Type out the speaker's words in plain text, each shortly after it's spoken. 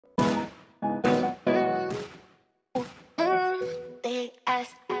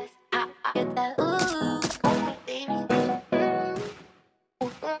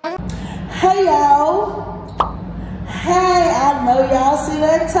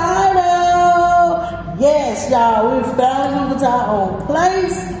title. Yes, y'all, we finally moved to our own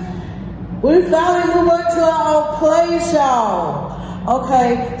place. We finally moved to our own place, y'all.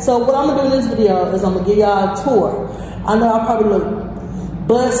 Okay, so what I'm gonna do in this video is I'm gonna give y'all a tour. I know I probably look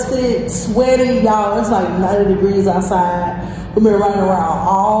busted, sweaty, y'all. It's like 90 degrees outside. We've been running around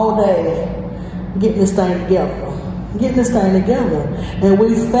all day getting this thing together. And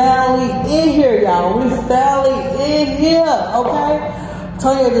we finally in here, y'all. We finally in here, okay?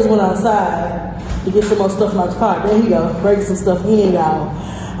 Tanya just went outside to get some more stuff in my car. There you go, bring some stuff in, y'all.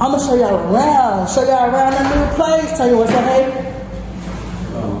 I'm gonna show y'all around. The new place. Tanya, what's up, hey?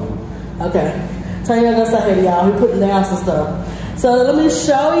 Okay. Tanya gonna say hey to y'all. We putting down some stuff. So let me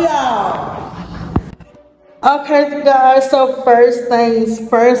show y'all. Okay, guys, so first things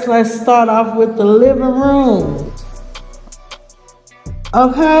first, let's start off with the living room.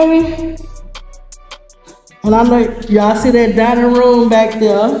 Okay, and I know y'all see that dining room back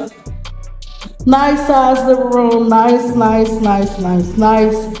there. Nice size living room, nice.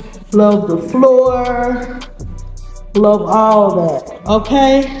 Love the floor, love all that,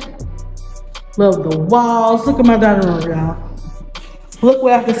 okay? Love the walls. Look at my dining room, y'all. Look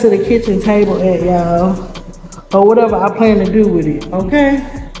where I can sit a kitchen table at, y'all, or whatever I plan to do with it, okay?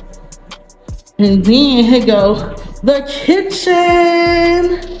 And then here go the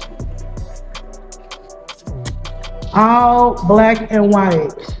kitchen. All black and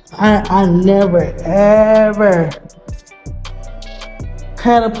white. I never ever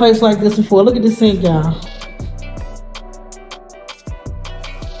had a place like this before. Look at the sink, y'all.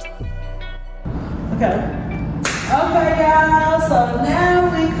 Okay, y'all. So now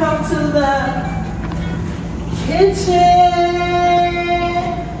we come to the kitchen.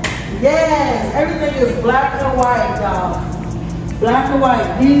 Yes, everything is black and white, y'all. Black and white.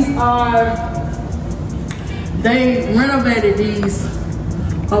 They renovated these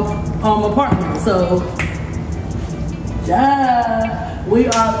apartments. So, yeah, we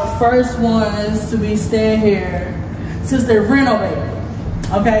are the first ones to be staying here since they renovated.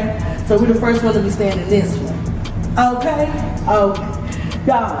 Okay, so we're the first ones to be staying in this one. Okay,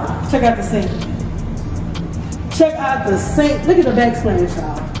 y'all, check out the sink. Check out the sink. Look at the backsplash,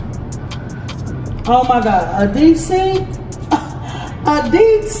 y'all. Oh my God, a deep sink? A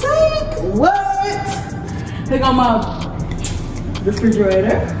deep sink? What? Here go my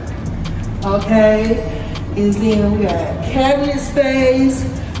refrigerator. Okay, and then we got cabinet space.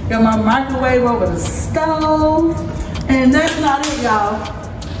 Got my microwave over the stove. And that's not it, y'all.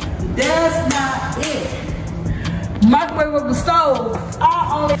 That's not it. Microwave over the stove.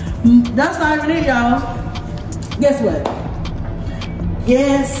 That's not even it, y'all. Guess what?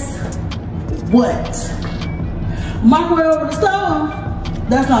 Microwave over the stove,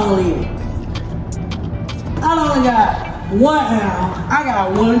 that's not only it. I don't only got 1 ounce. I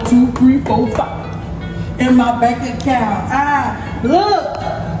got 1, 2, 3, 4, 5 in my bank account. Look,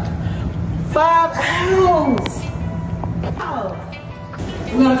 5 ounce.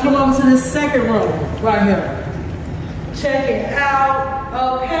 We're gonna come over to this second room right here. Check it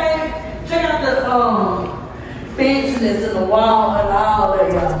out, okay? Check out the fences in the wall and all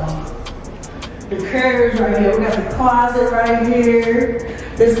that, y'all. The curves right here. We got the closet right here.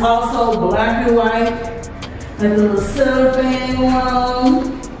 It's also black and white. And the little ceiling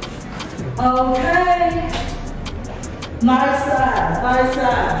room. Okay. Nice size.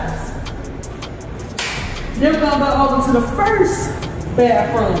 Then we're gonna go over to the first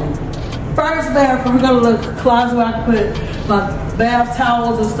bathroom. We got a little closet where I can put my bath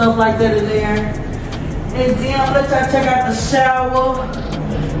towels and stuff like that in there. And then I'm gonna let y'all check out the shower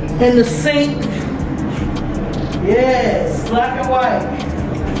and the sink. Yes, black and white.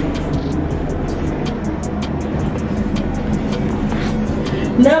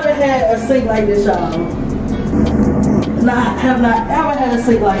 Never had a sink like this, y'all. Have not ever had a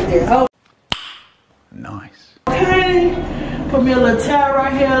sink like this. Oh, nice. Okay, put me a little towel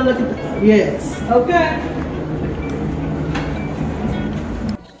right here. Look at that. Yes. Okay.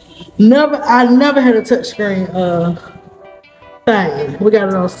 I never had a touchscreen thing. We got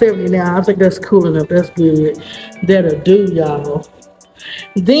it on 70 now. I think that's cool enough. That's good. That'll do, y'all.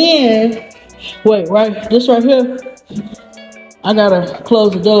 Then, wait, this right here. I gotta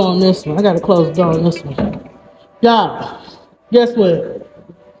close the door on this one. Y'all, guess what?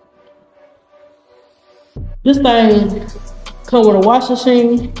 This thing come with a washing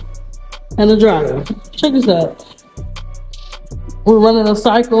machine and a dryer. Check this out. We're running a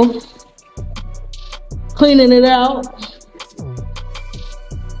cycle, cleaning it out.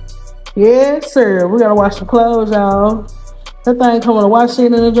 Yes, sir. We gotta wash the clothes, y'all. That thing come with a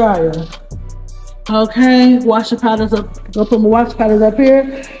washing machine and a dryer. Okay, washer powders up. Go put my washer powders up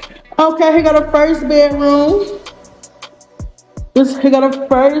here. Okay, here got a first bedroom. Here got a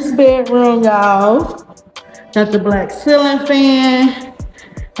first bedroom, y'all. Got the black ceiling fan.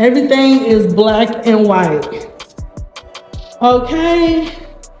 Everything is black and white. Okay.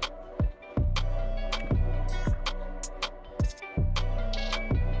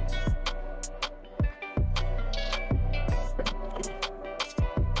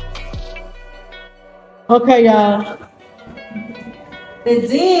 Okay, y'all. And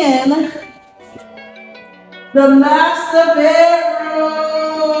then the master bedroom.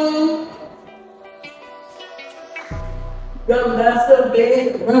 The master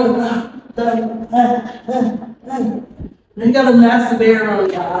bedroom. We got a master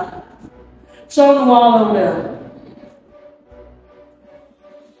bedroom, y'all. Show them all over there.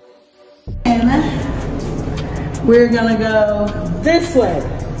 And we're gonna go this way.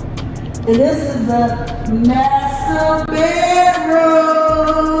 And this is the master bedroom.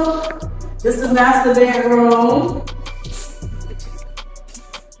 This is the master bedroom.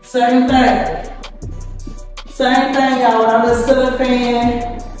 Same thing. Same thing, y'all. I'm the ceiling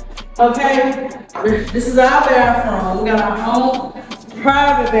fan. Okay, this is our bathroom. We got our own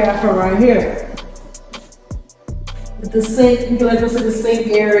private bathroom right here. With the sink, you can go to the sink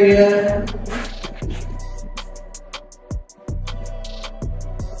area.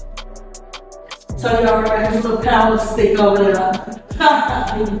 So you already got this little power stick over there.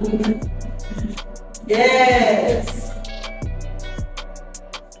 Yes.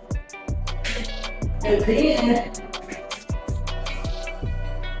 And then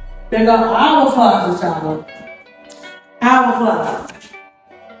they got our closet, y'all. Our closet.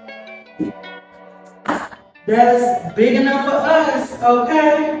 That's big enough for us,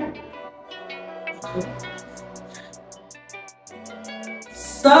 okay?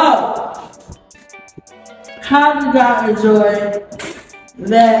 So, how did y'all enjoy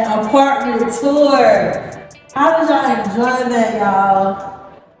that apartment tour? How did y'all enjoy that, y'all?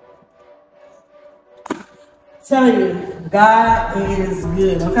 Telling you, God is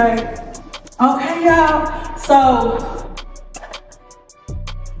good, okay? Okay, y'all. So,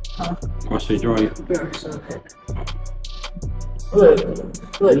 what's the joy?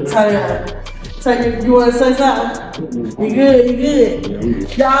 Look, Taisha, you want to say something? You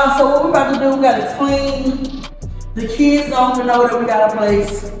good? Y'all, so what we about to do, we got to clean. The kids don't even know that we got a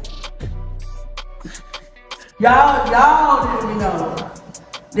place. Y'all didn't even know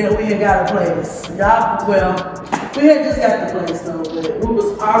that we had got a place. Y'all, well, we had just got the place though, but we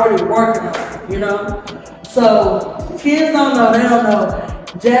was already working on it, you know? So, the kids don't know, they don't know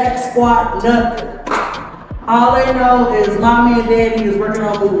jack, squat, nothing. All they know is mommy and daddy is working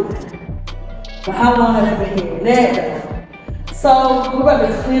on moving. But how long have they been here? Never. So, we're about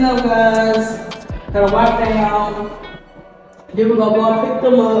to clean up, guys. Gotta wipe down. Then we're gonna go and pick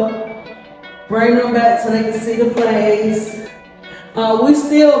them up, bring them back so they can see the place. We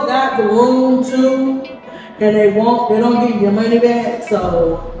still got the room too, and they don't give you your money back,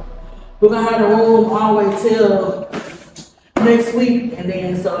 so we're gonna have the room all the way till next week, and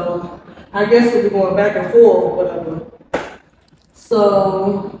then so I guess we'll be going back and forth or whatever.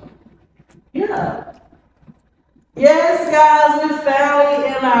 So yeah. Yes, guys, we finally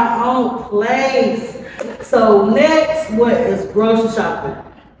in our own place. So next, what is grocery shopping?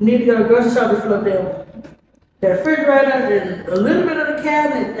 Need to go to grocery shopping to fill up the refrigerator and a little bit of the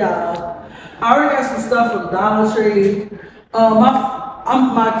cabinet, y'all. I already got some stuff from Dollar Tree.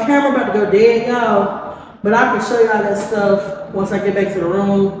 My camera about to go dead, y'all, but I can show y'all that stuff once I get back to the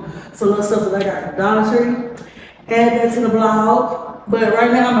room. Some little stuff that I got from Dollar Tree. Add that to the blog. But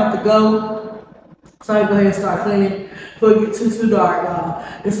right now I'm about to go, so I can go ahead and start cleaning before it gets too dark, y'all.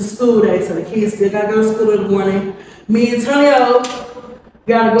 It's a school day, so the kids still gotta go to school in the morning. Me and Antonio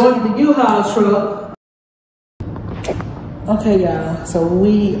gotta go get the U-Haul truck. Okay, y'all, so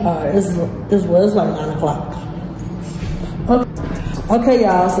we are, it's like 9 o'clock. Okay,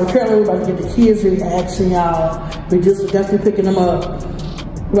 y'all, so currently we're about to get the kids' reaction, y'all. We just definitely picking them up.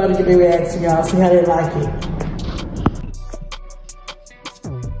 We're about to get their reaction, y'all, see how they like it.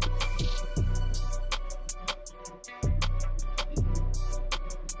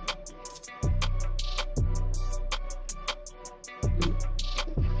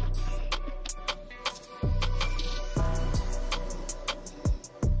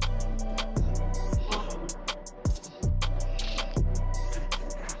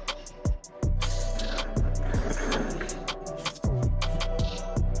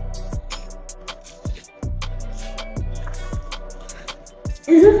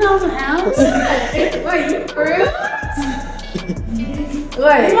 Is this our house? Wait, you fruit?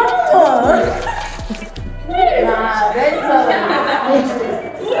 Wait. Mama!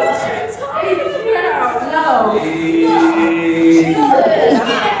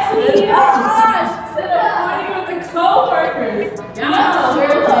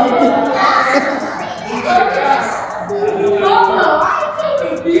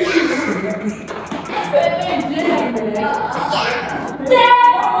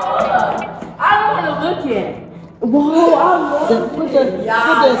 Whoa, I love put that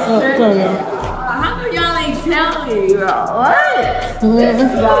up. How come y'all ain't telling me, bro? What?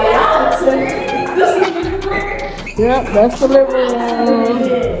 Yep, that's the living room.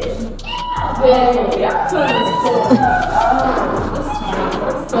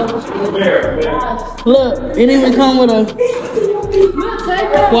 Look, it even come with a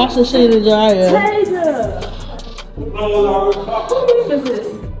wash the shit and dryer.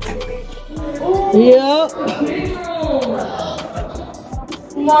 Yep.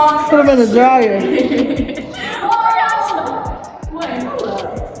 Put them in the dryer.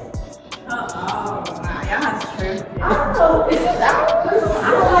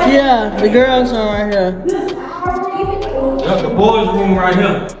 Yeah, the girls are right here. That's the boys' room right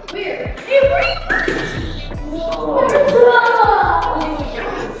here.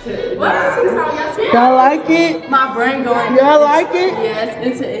 Y'all like it? My brain going. Y'all like it? Yes,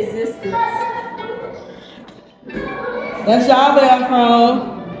 into existence. That's y'all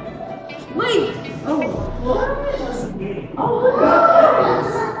bathroom. Wait. Oh, what? Oh,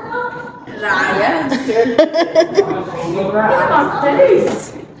 nah, yeah. Look at my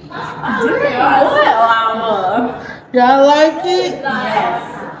face. What, Llama? Y'all like it? Yes.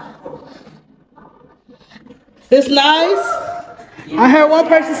 It's nice? I heard one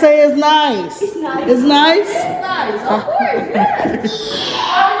person say it's nice. It's nice? It's nice, of course, yes.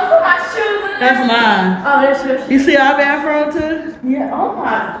 That's mine. Oh, that's yours. You see our bathroom too? Yeah, oh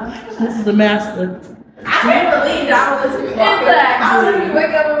my. This is the master. I can't believe that I was listening to walking. I was literally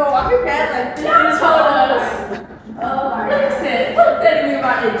wake up and go walking past like, y'all told us. Oh my God. Listen, look that in me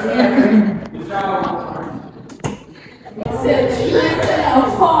about the gym. He said, listen,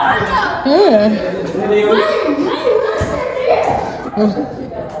 I'm hard. Yeah. Wait, listen here.